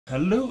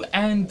Hello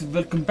and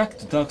welcome back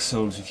to Dark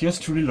Souls with yours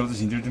truly,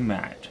 Lotus into the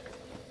Mad.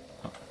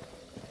 Oh.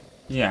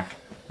 Yeah,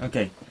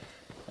 okay.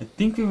 I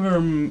think we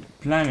were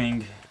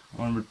planning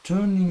on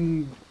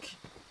returning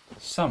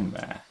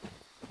somewhere.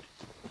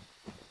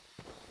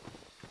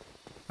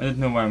 I don't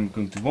know why I'm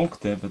going to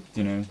walk there, but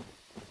you know,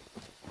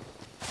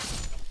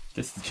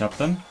 gets the job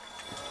done.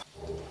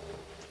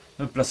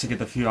 Plus I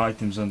get a few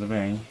items on the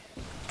way.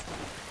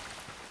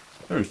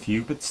 Very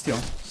few, but still,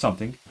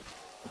 something.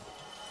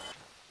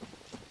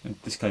 And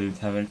this guy didn't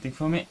have anything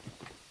for me.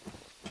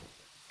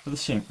 What a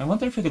shame. I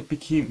wonder if I could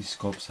pick his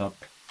corpse up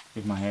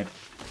with my head.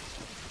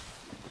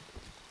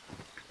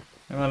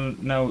 Well,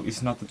 now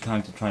is not the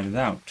time to try it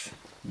out.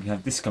 We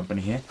have this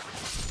company here.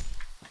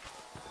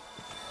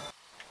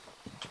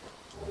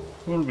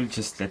 Or we'll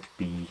just let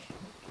be.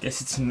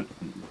 Guess it's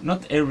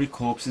not every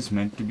corpse is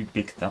meant to be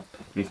picked up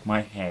with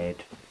my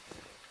head.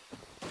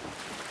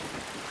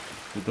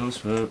 But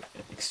those were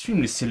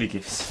extremely silly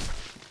gifts.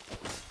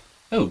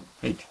 Oh,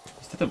 wait.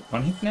 Is that a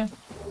one hit now?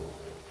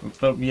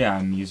 Well, yeah,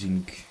 I'm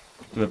using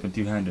the weapon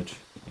two-handed.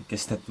 I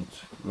guess that would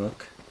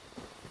work.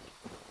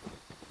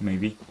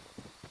 Maybe.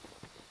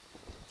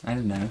 I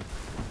don't know.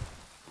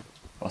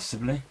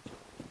 Possibly.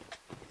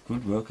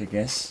 Could work, I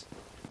guess.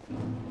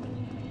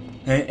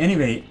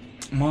 Anyway,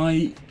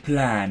 my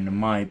plan,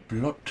 my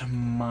plot,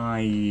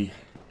 my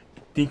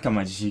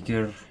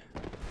thingamajigger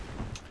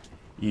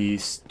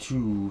is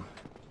to...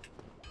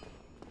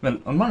 Well,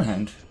 on one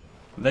hand,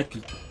 what I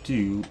could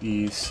do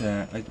is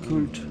I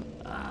could...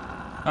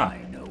 I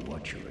know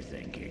what you're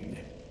thinking,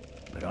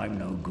 but I'm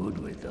no good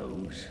with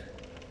those.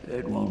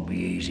 It won't be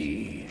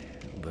easy,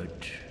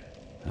 but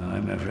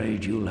I'm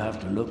afraid you'll have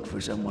to look for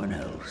someone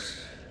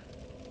else.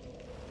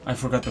 I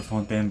forgot the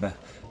Fontaine.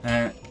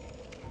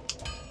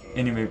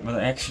 Anyway, what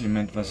I actually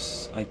meant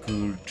was I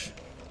could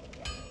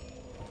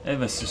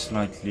ever so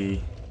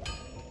slightly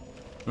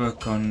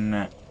work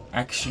on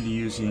actually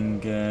using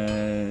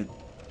the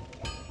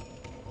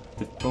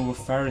Bow of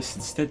Faris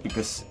instead,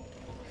 because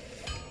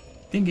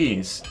thing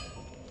is,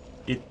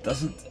 it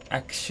doesn't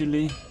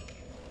actually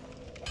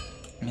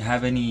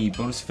have any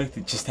bonus effect,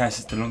 it just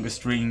has the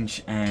longest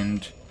range,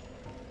 and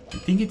I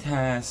think it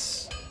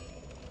has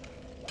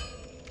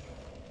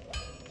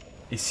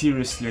a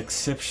seriously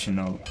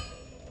exceptional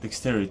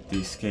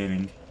dexterity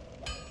scaling.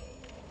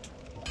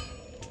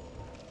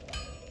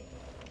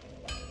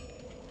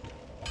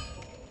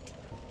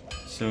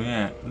 So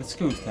yeah, let's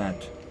go with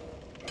that.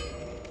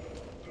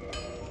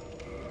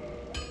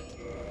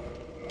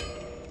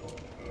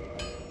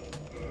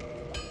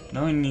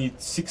 Now I need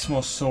 6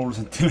 more souls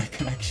until I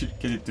can actually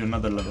get it to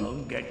another level.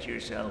 Don't get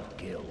yourself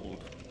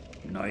killed.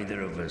 Neither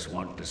of us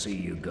want to see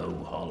you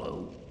go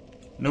hollow.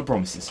 No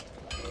promises.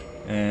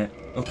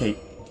 Okay.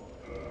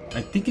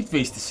 I think it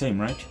weighs the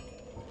same, right?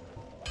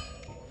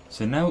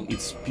 So now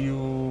it's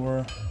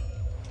pure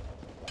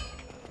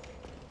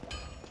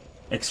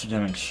extra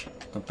damage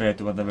compared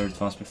to whatever it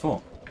was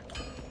before.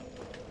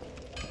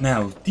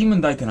 Now,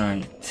 Demon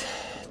Titanite.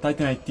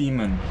 Titanite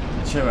Demon.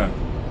 Whichever.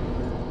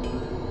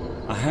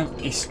 I have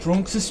a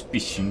strong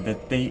suspicion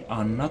that they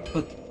are not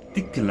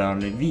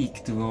particularly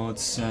weak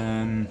towards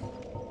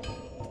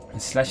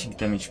slashing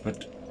damage,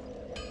 but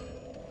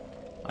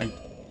I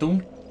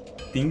don't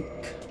think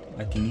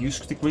I can use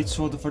the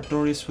Greatsword of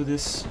Artorias for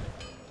this.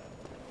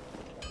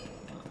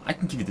 I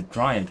can give it a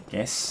try, I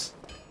guess.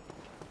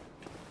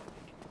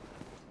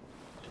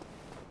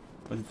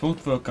 But it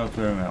won't work out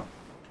very well.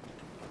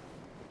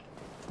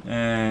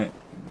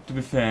 To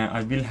be fair,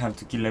 I will have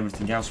to kill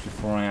everything else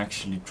before I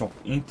actually drop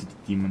into the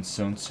demon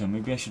zone, so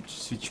maybe I should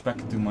switch back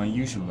to my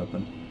usual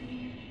weapon.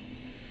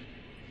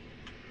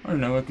 I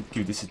don't know, I could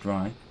give this a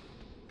try.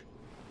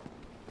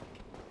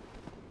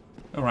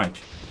 Alright.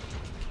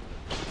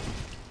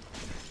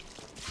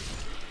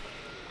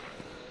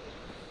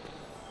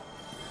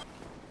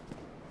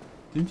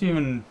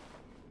 Apparently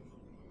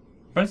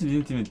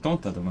didn't even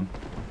taunt that one.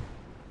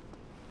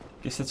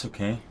 Guess that's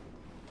okay.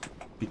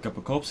 Pick up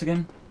a corpse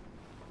again.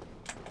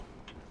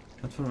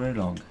 Not for very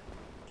long.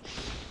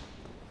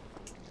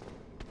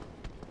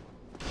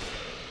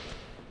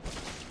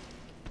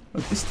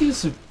 Look, this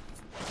deals a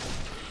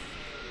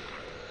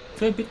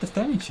fair bit of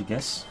damage, I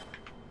guess.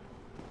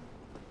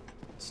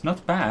 It's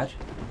not bad.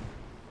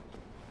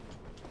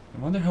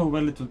 I wonder how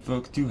well it would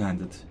work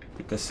two-handed,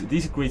 because it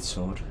is a great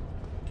sword.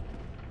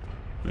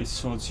 Great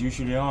swords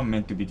usually are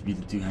meant to be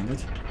beaten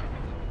two-handed.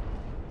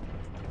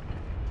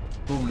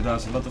 Probably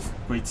does a lot of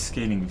great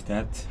scaling with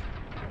that.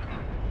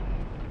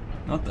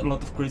 Not a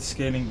lot of great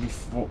scaling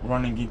before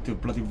running into a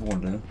bloody wall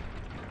though.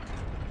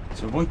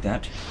 So avoid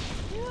that.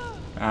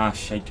 Ah,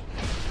 shite.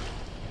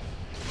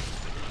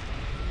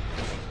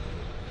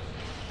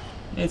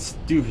 Yeah, it's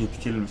a two-hit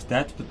kill with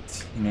that,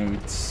 but you know,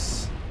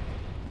 it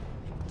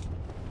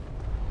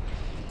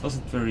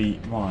wasn't very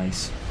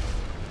wise.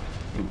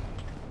 Ooh.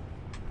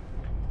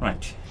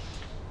 Right.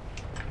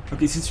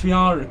 Okay, since we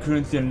are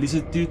currently on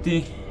lizard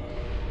duty,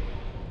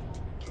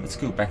 let's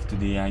go back to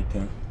the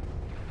item.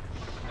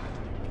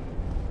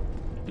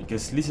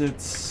 Because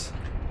lizards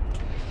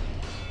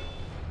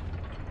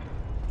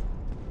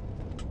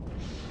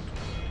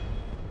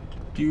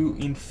do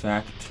in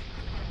fact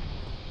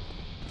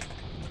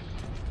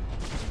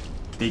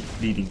take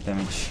bleeding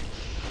damage.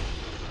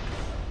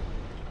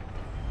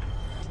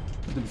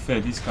 But to be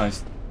fair, these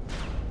guys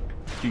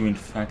do in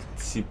fact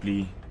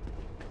simply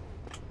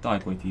die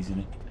quite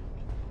easily.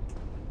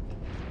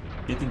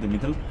 Get in the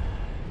middle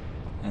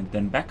and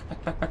then back.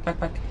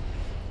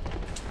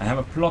 I have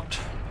a plot.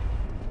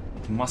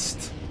 It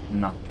must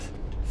not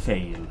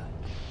fail.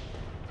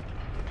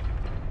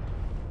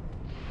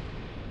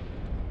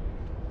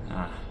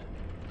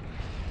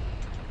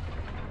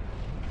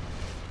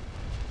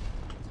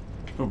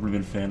 Probably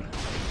will fail.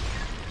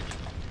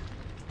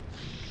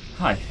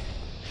 Hi.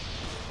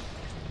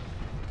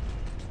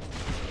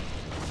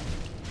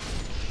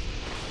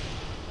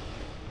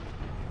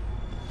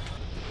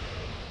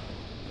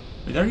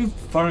 Wait, are you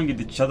firing at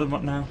each other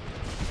now?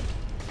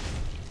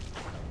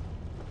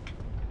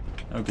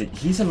 Okay,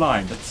 he's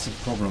alive, that's a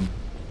problem.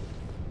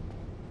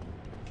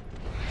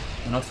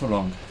 Not for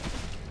long.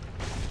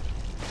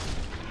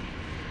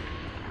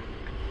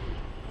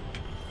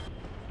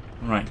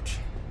 Right.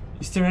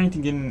 Is there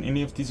anything in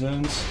any of these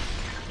urns?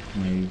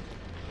 No.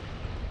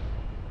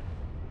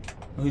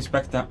 Oh, he's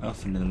backed up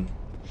off a little.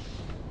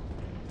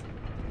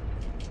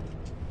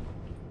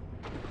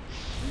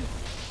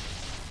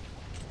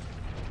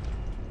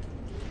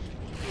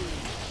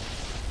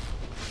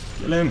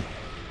 Kill him!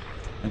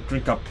 And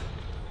drink up.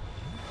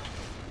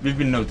 We've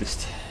been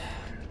noticed.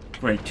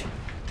 Great.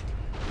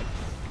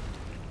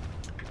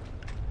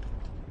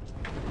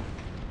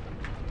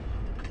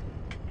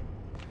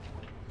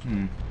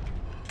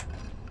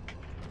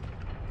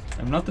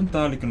 I'm not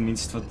entirely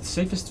convinced what the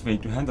safest way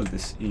to handle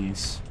this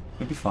is.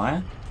 Maybe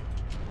fire?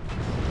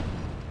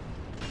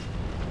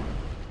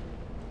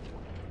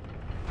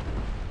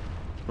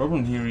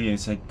 Problem here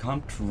is I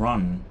can't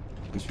run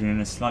because we're in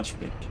a sludge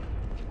pit.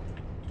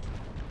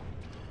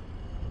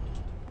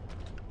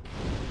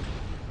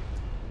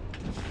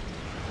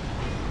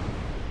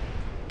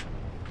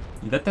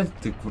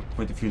 That did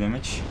quite a few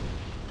damage.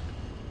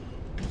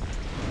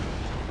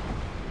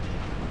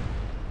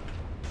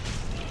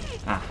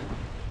 Ah.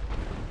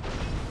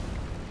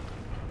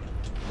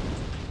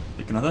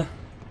 Take another.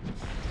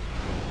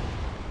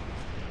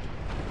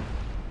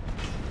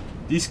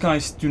 These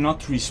guys do not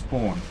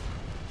respawn.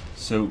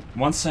 So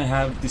once I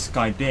have this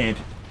guy dead,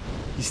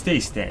 he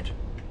stays dead.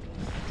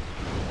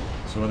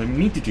 So what I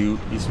need to do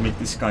is make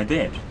this guy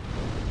dead.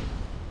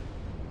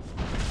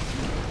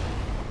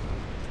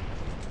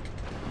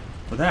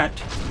 For that,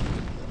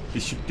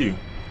 this should do.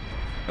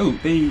 Oh,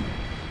 they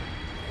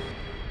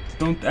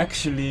don't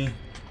actually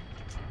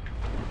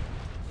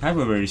have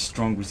a very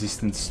strong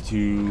resistance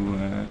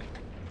to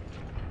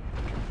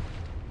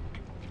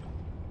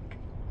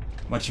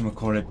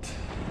whatchamacallit,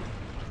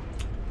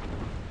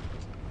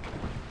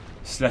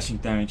 slashing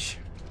damage.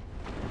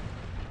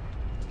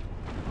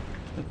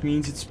 That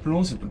means it's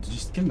plausible to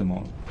just kill them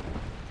all.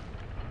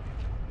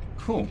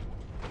 Cool.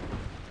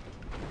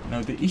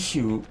 Now the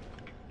issue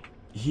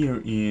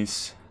here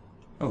is...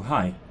 oh,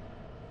 hi.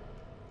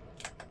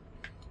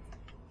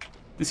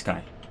 This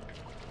guy.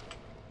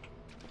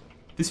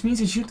 This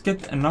means I should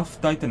get enough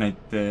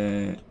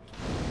Titanite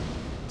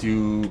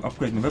to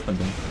upgrade my weapon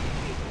then.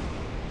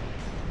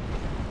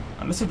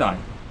 Unless I die.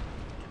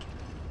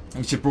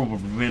 Which I probably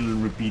will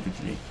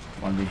repeatedly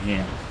while we're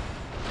here.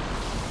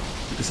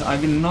 Because I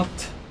will not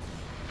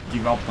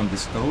give up on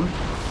this goal.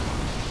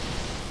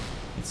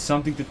 It's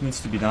something that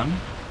needs to be done.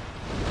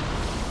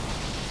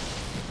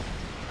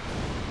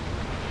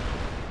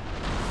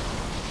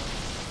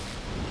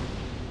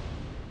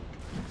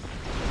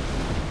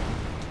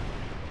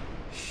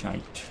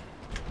 Shite.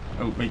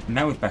 Oh wait,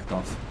 now it backed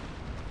off.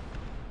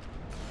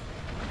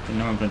 Okay,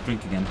 now I'm gonna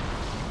drink again.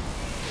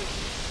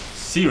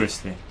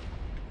 Seriously?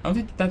 How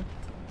did that...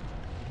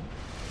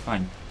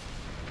 Fine.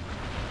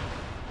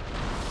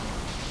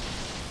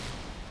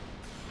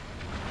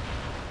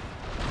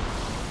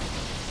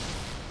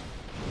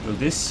 Do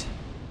this.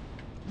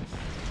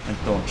 And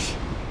dodge.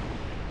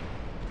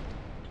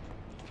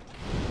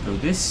 Do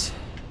this.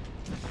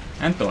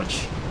 And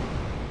dodge.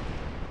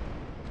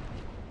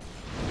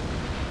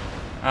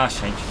 Ah,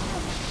 shite.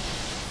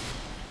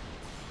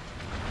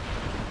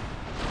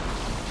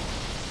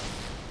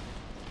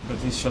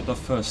 Got this shot off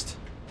first.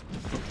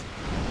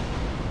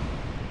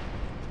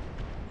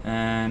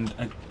 And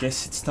I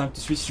guess it's time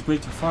to switch to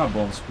greater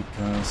fireballs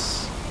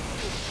because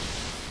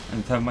I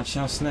don't have much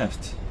else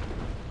left.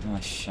 Ah,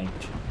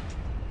 shite.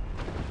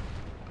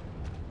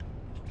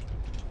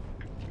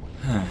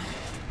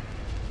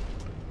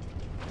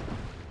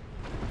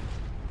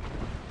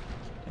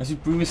 As we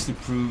previously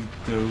proved,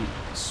 though,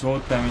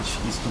 sword damage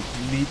is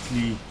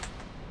completely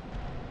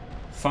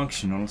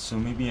functional, so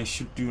maybe I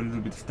should do a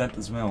little bit of that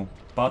as well.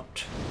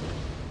 But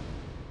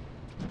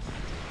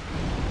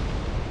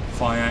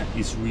fire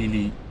is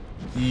really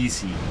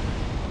easy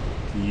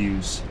to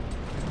use.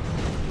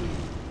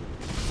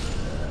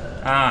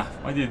 Ah,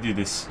 why did I do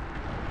this?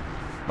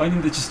 Why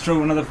didn't I just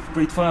throw another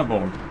great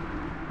fireball?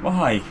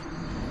 Why?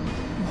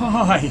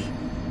 Why?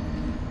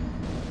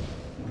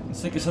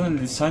 It's like I suddenly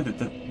decided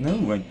that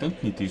no, I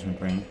don't need to use my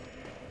brain.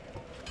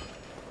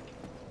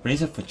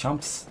 Bracer for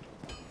chumps.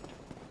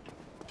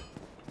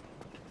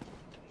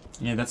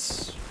 Yeah,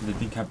 that's what I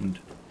think happened.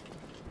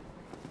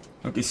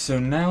 Okay, so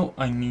now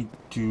I need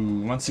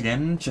to once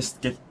again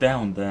just get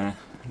down there.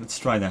 Let's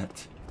try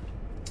that.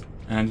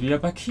 And we are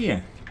back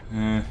here.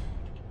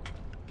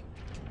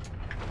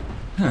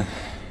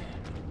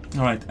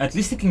 Alright, at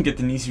least I can get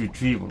an easy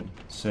retrieval,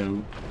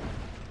 so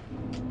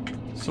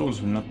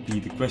souls will not be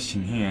the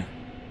question here.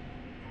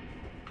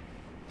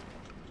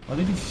 Why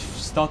did he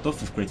start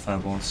off with great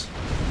fireballs?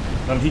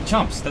 Well, he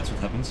jumps, that's what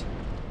happens.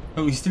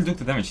 Oh, he still took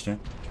the damage there.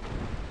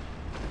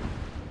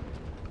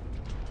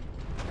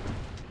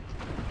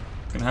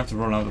 Gonna have to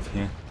roll out of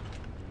here.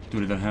 Do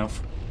a little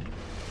health.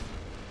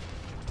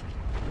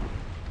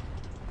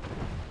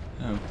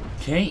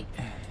 Okay.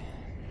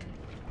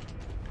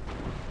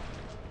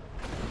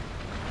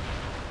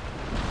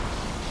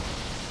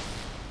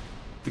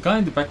 The guy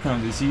in the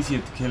background is easier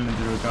to kill in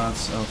the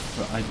regards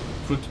of I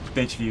could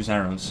potentially use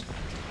arrows.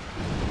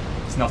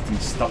 There's nothing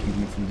stopping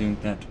me from doing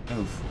that.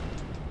 Oh.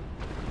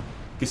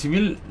 Because he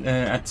will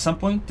at some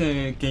point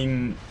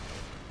gain...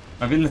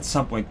 I will at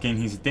some point gain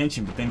his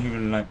attention, but then he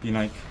will be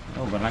like,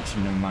 oh well,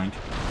 actually never mind.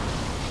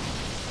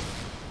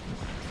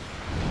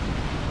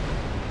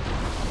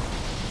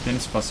 Then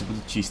it's possible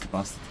to cheese the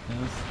bastard.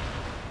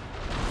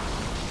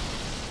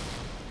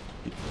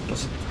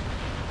 Does it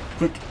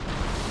quick?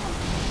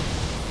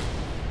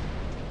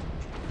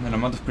 An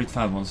amount of great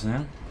fireballs,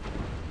 huh?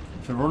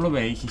 If I roll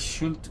away, he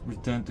should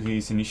return to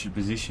his initial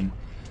position,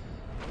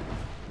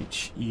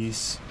 which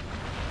is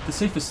the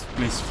safest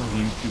place for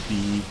him to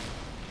be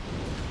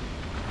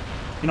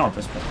in our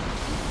perspective.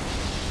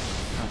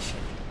 Ah, shit.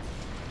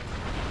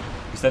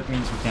 Because that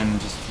means we can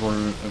just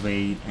roll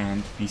away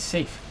and be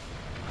safe.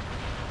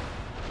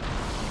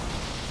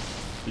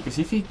 Because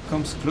if he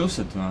comes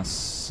closer to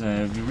us,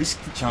 we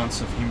risk the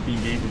chance of him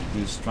being able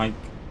to strike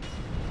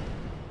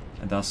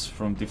at us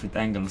from different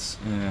angles.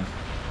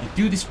 I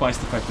do despise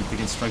the fact that they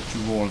can strike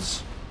through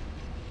walls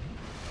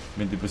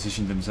when they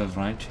position themselves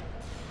right.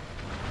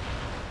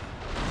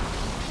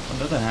 On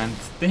the other hand,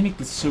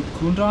 technically so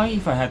could I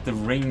if I had the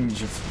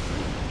range of...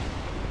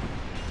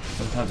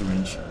 I don't have the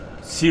range.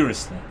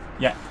 Seriously.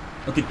 Yeah.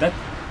 Okay, that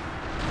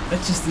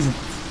just isn't,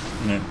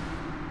 you know,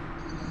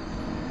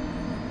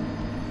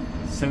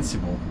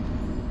 sensible.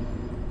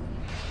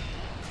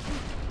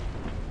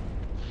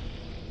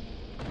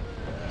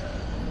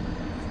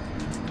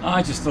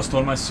 I just lost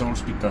all my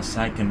souls because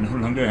I can no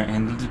longer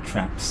handle the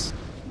traps.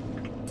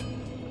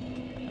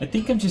 I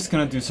think I'm just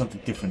gonna do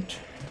something different.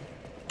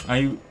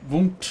 I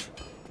won't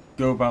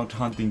go about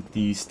hunting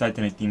these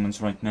Titanite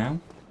demons right now.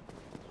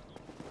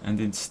 And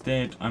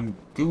instead I'm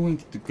going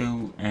to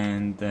go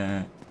and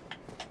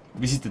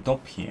visit the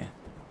top here.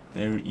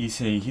 There is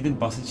a hidden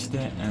passage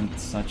there and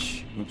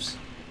such. Oops.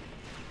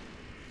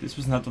 This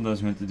was not what I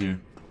was meant to do.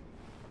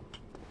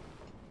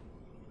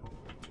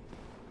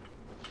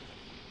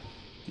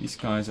 These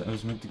guys I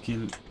was meant to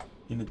kill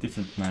in a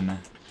different manner.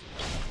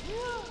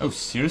 Oh,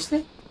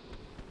 seriously?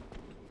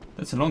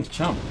 That's a long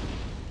jump.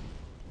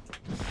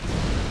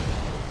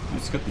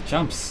 It's got the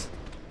jumps.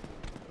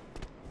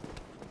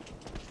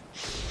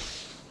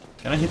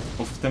 Can I hit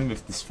both of them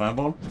with this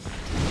fireball?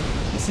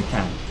 Yes, I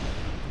can.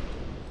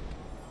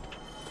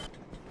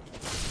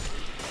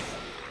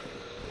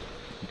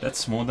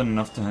 That's more than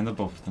enough to handle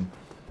both of them.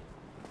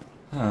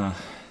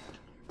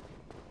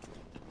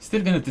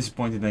 Still kinda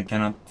disappointed I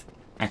cannot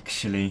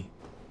actually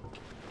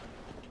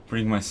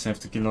bring myself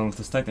to kill all of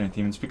those Titanite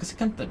demons, because I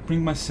can't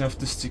bring myself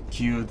to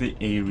secure the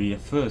area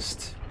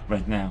first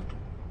right now.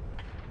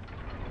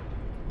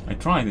 I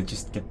tried, I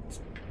just kept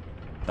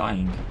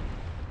dying.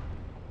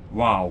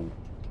 Wow.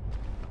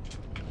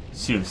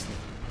 Seriously.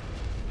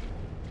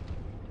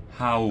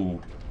 How?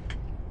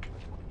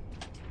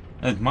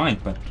 I don't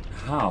mind, but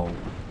how?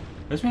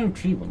 Where's my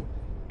retrieval?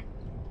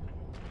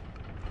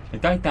 I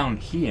died down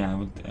here. I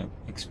would have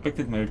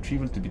expected my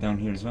retrieval to be down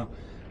here as well.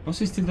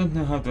 Also, I still don't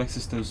know how to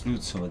access those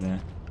loots over there.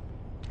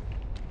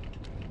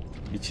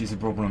 Which is a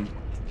problem.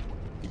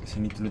 Because I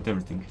need to loot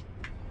everything.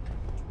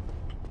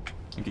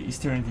 Okay, is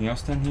there anything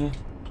else down here?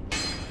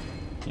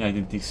 Yeah, I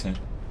didn't think so.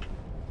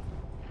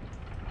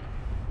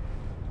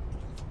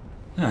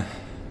 Well,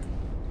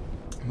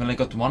 I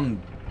got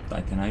one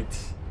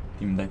Titanite.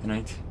 Demon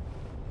Titanite.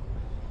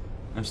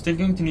 I'm still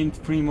going to need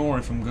 3 more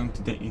if I'm going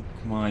to take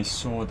my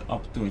sword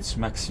up to its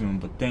maximum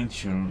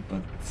potential,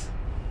 but...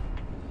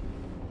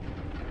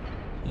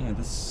 yeah,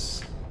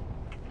 that's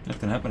not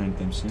gonna happen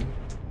anytime soon.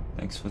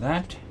 Thanks for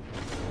that.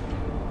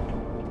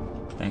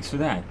 Thanks for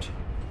that.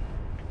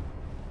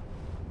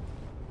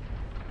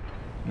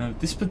 Now,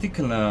 this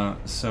particular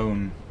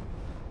zone...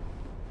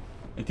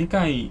 I think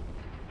I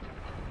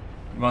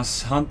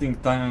was hunting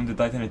down the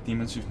Titanite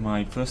demons with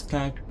my first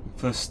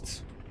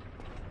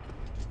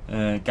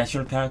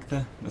casual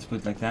character, let's put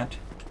it like that.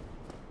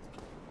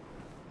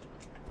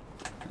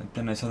 And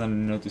then I suddenly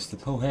noticed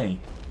that, oh hey,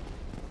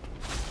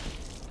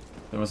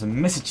 there was a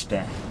message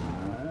there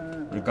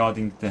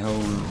regarding the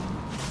whole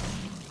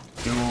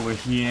go over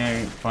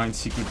here, find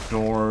secret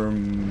door,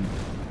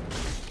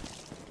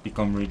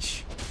 become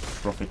rich,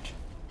 profit.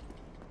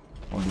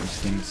 all those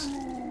things.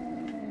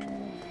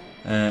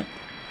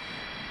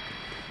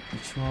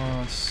 Which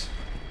was,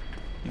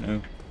 you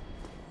know,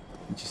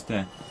 just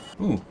there.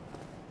 Ooh,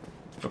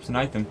 drops an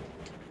item.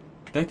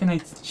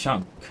 Detonate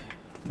chunk.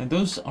 Now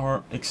those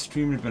are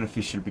extremely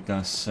beneficial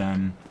because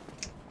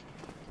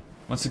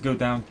once I go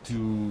down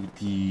to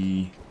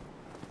the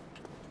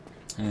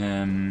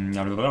New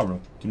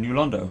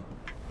Londo,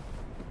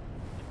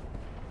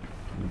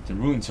 the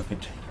ruins of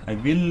it, I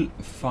will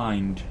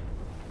find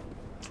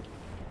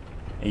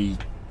a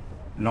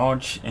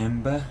large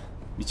ember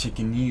which I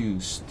can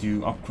use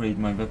to upgrade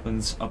my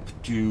weapons up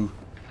to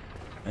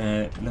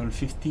level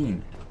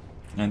 15,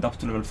 and up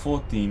to level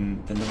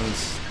 14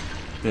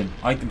 the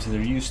items that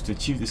are used to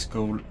achieve this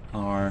goal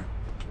are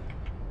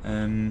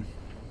to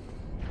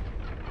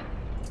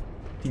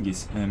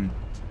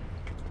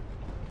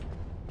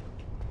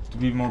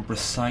be more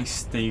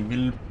precise, they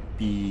will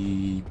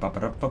be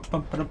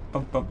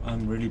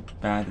I'm really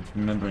bad at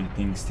remembering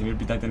things. They will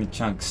be titanic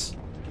chunks.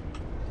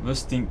 The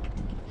worst thing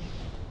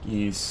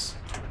is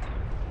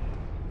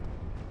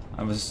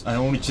I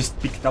only just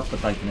picked up a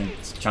titanic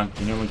chunk,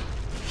 you know. I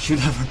should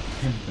have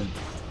remembered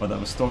what I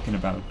was talking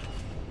about,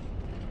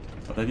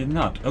 but I did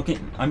not. Okay,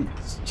 I'm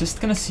just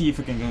gonna see if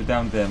I can go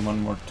down there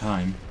one more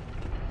time,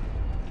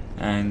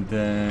 and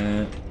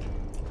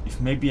if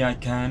maybe I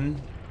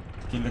can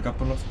kill a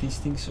couple of these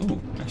things. Oh,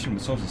 actually my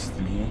sword is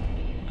still here.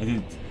 I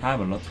didn't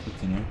have a lot,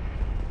 but you know,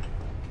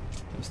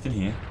 I'm still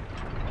here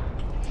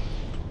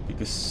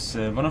because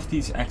one of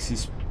these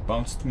axes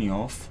bounced me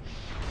off,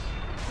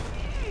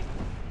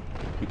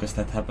 because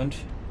that happened.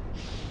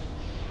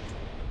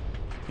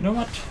 You know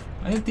what?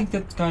 I don't think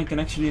that guy can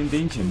actually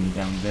endanger me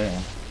down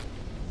there.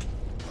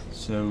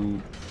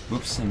 So,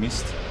 whoops, I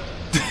missed.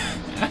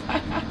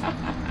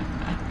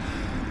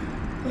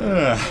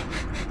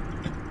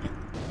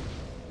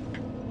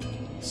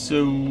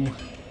 So,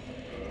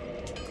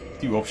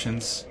 two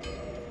options.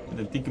 And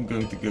I think I'm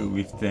going to go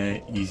with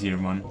the easier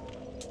one.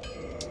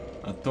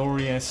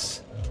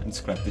 Artorias and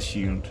scrap the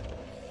shield.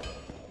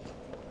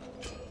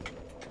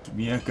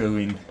 We are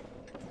going.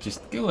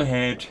 Just go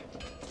ahead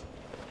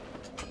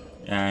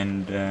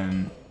and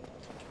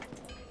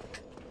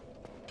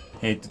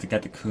head to the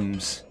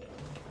Catacombs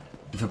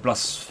with a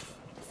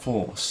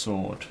 +4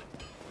 sword.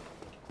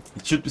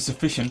 It should be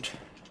sufficient.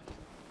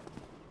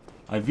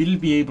 I will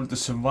be able to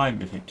survive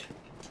with it.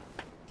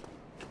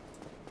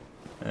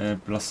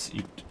 Plus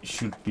it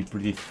should be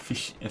pretty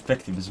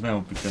effective as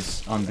well,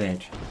 because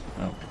undead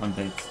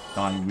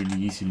die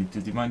really easily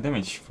to divine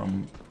damage,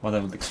 from what I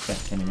would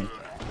expect anyway.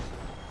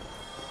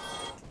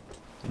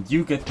 And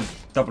you get the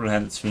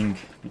double-handed swing,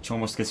 which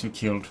almost gets me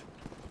killed.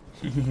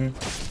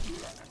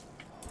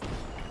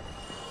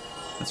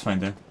 That's fine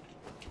though.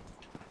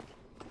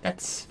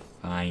 That's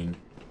fine.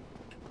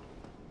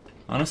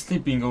 Honestly,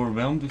 being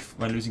overwhelmed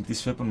while using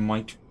this weapon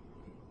might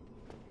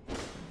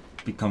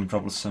become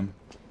troublesome.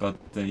 But,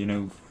 you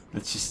know,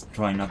 let's just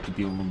try not to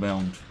be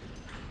overwhelmed.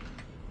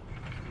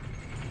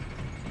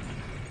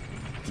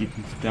 Keep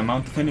the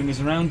amount of enemies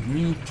around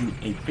me to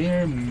a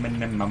bare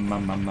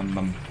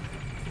minimum.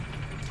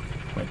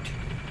 Wait.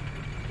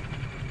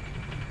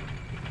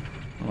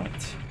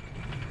 Alright.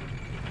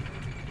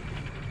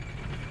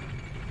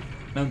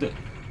 Now the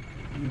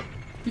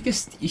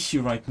biggest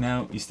issue right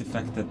now is the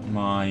fact that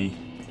my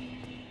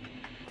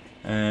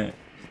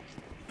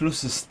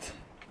closest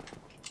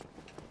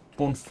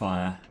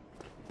bonfire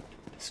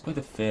is quite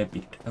a fair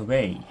bit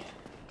away.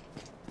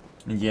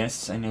 And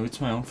yes, I know it's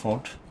my own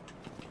fault.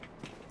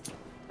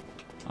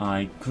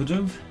 I could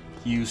have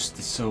used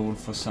the soul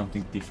for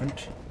something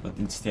different, but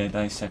instead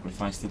I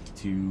sacrificed it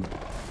to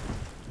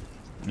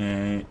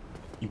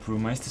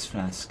improve my Estus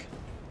flask.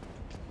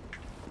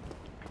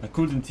 I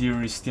could in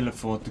theory still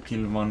afford to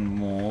kill one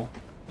more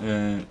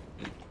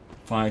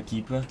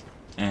firekeeper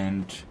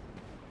and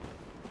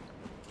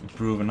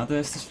improve another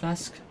Estus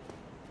flask.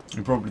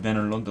 And probably then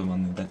a London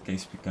one in that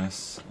case,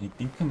 because I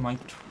think I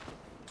might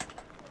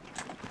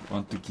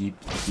want to keep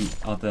the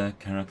other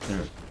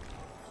character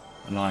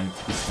alive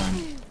this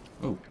time.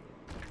 Oh.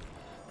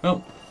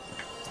 Well,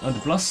 on the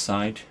plus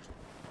side,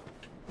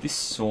 this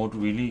sword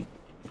really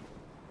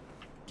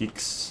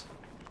kicks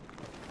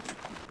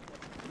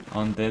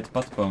undead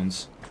butt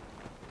bones.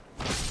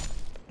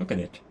 Look at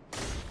it.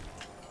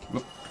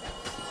 Whoop.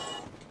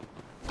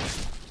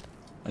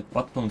 Like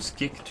butt bones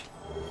kicked.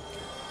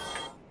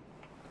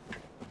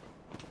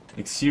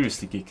 Like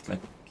seriously kicked,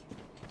 like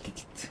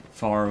kicked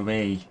far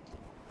away.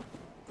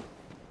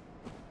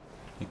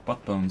 Like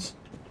butt bones.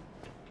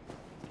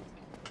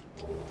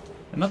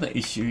 Another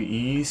issue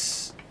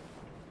is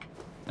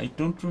I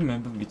don't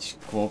remember which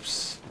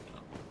corpse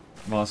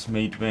was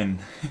made when.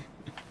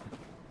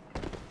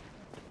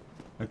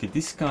 Okay,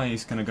 this guy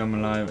is gonna come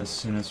alive as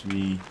soon as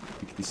we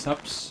pick this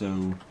up,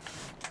 so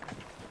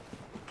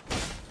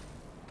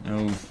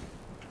no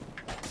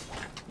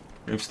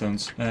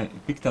gravestones.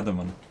 Pick the other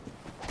one.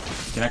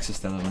 You can access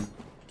the other one.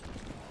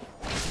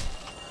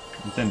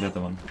 And then the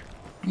other one.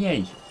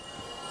 Yay!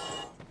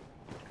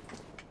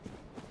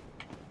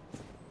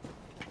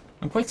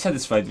 I'm quite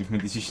satisfied with my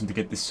decision to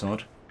get this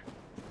sword.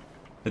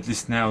 At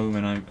least now,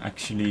 when I've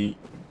actually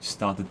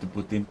started to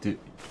put it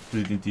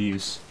into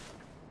use.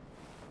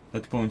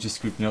 That bone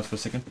just creeped me out for a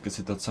second because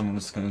I thought someone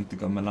was going to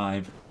come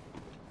alive.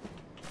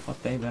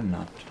 But they were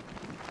not.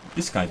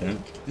 This guy though,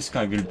 this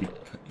guy will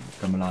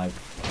come alive.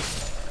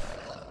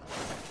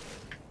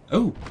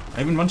 Oh,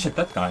 I even one-shot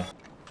that guy.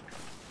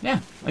 Yeah,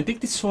 I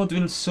think this sword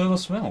will serve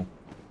us well.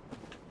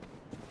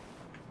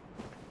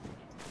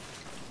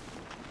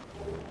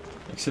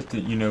 Except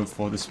that, you know,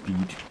 for the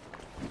speed.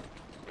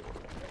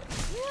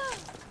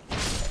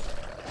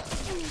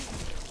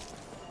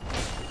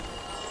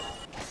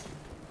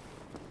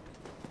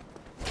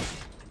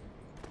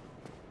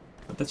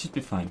 But that should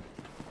be fine.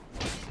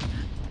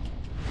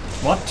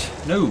 What?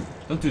 No,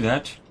 don't do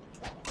that.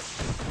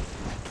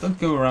 Don't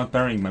go around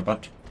burying my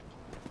butt.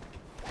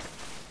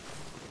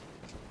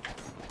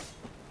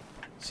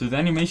 So the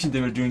animation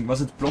they were doing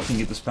wasn't blocking,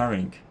 it was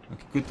parrying.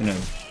 Okay, good to know.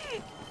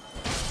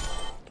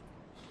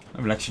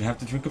 I will actually have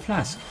to drink a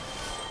flask.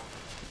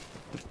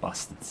 The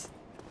bastards.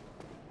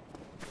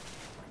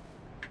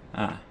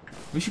 Ah,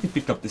 wish you could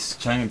pick up this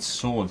giant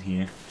sword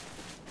here.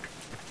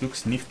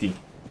 Looks nifty.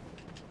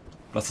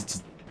 Plus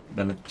it's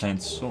a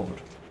giant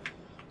sword.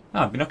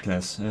 Ah,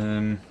 binoculars.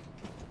 I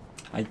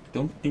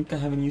don't think I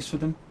have any use for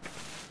them.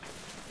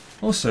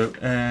 Also,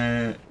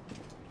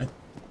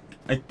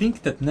 I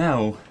think that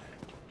now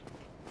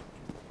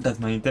that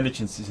my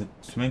intelligence is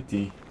at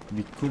 20,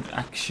 we could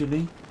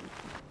actually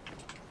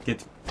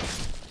get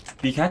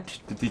Big Hat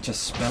to teach us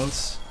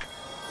spells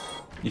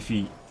if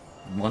he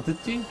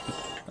wanted to, but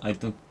I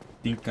don't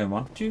think I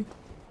want to,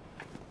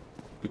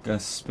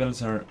 because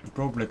spells are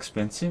probably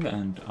expensive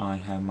and I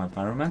have my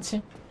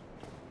pyromancy.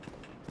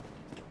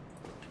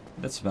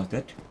 That's about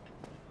it.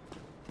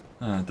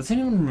 Does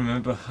anyone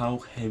remember how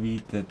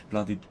heavy that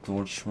bloody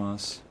torch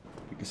was?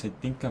 Because I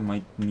think I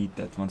might need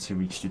that once I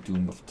reach the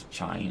Tomb of the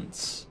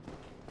Giants.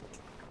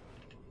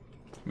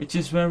 Which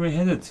is where we're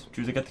headed,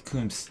 through the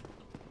Catacombs.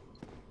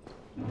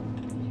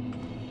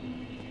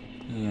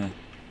 Yeah,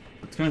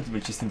 but currently we're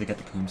just in the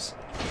Catacombs.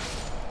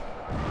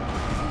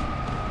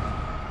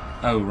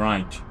 Oh,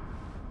 right.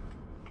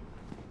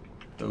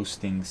 Those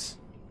things.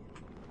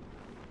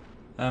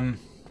 You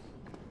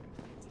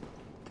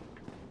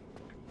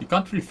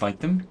can't really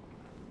fight them.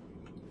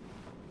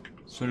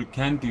 So what you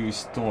can do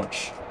is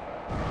torch.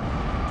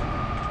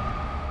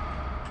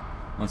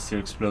 Once they're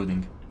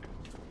exploding.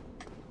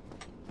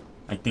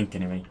 I think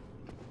anyway.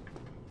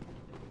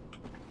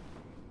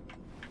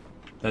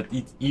 That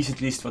is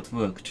at least what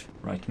worked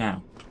right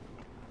now.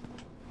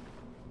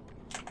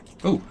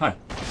 Oh, hi.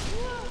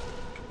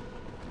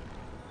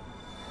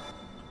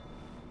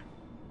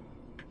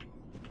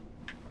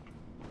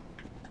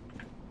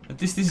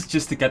 At least this is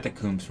just the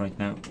Catacombs right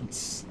now.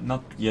 It's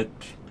not yet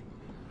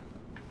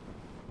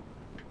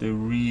the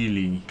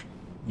really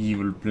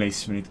evil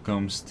place when it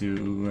comes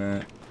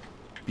to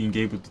being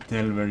able to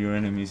tell where your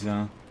enemies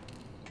are.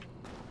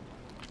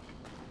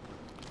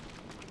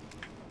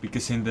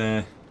 Because in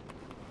the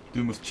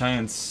Doom of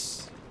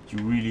Giants,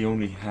 you really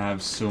only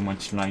have so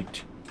much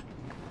light.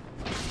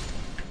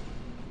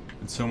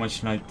 And so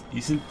much light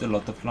isn't a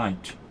lot of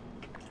light.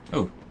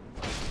 Oh,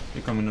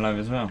 you're coming alive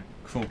as well.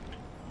 Cool.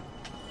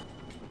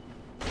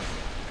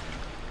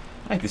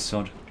 I like this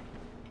sword.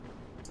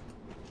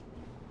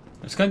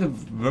 I was kind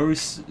of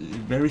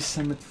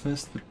worrisome at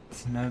first, but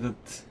now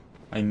that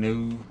I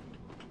know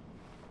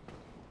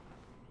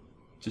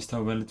just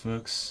how well it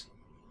works,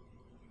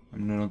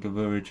 I'm no longer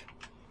worried.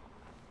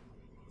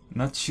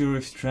 Not sure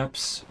if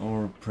traps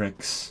or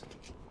bricks.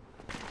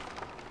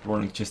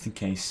 Warning just in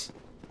case.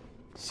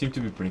 Seem to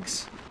be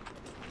bricks.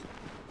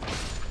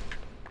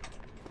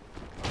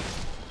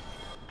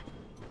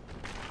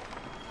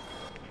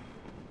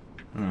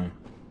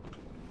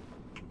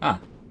 Ah,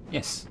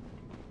 yes.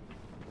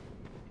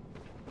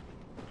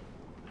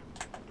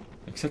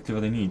 Exactly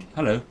what I need.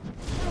 Hello.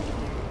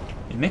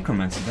 A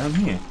necromancer down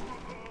here.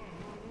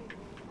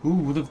 Who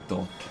would have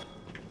thought?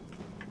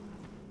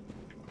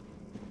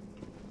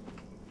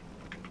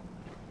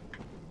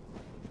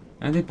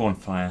 And a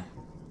bonfire.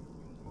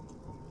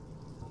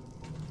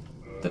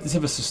 That is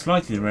ever so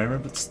slightly rarer,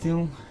 but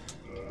still,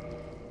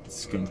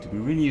 it's going to be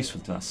really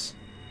useful to us.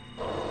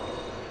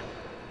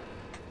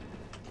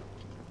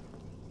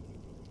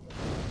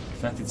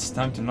 In fact, it's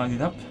time to light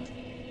it up.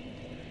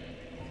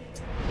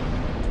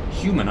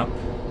 Human up.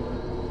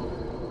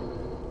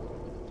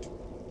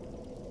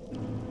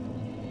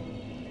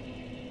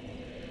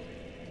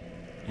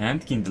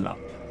 And kindle up.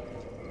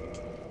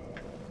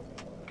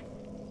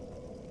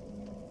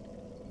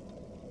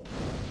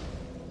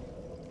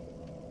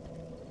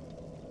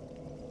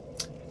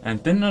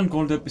 And then I'll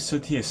call the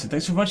episode here. So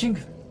thanks for watching.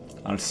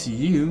 I'll see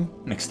you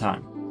next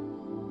time.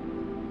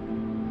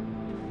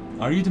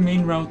 Are you the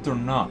main route or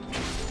not?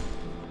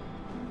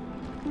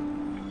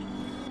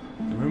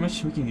 They're very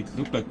much making it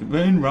look like the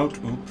main route.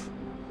 Oop.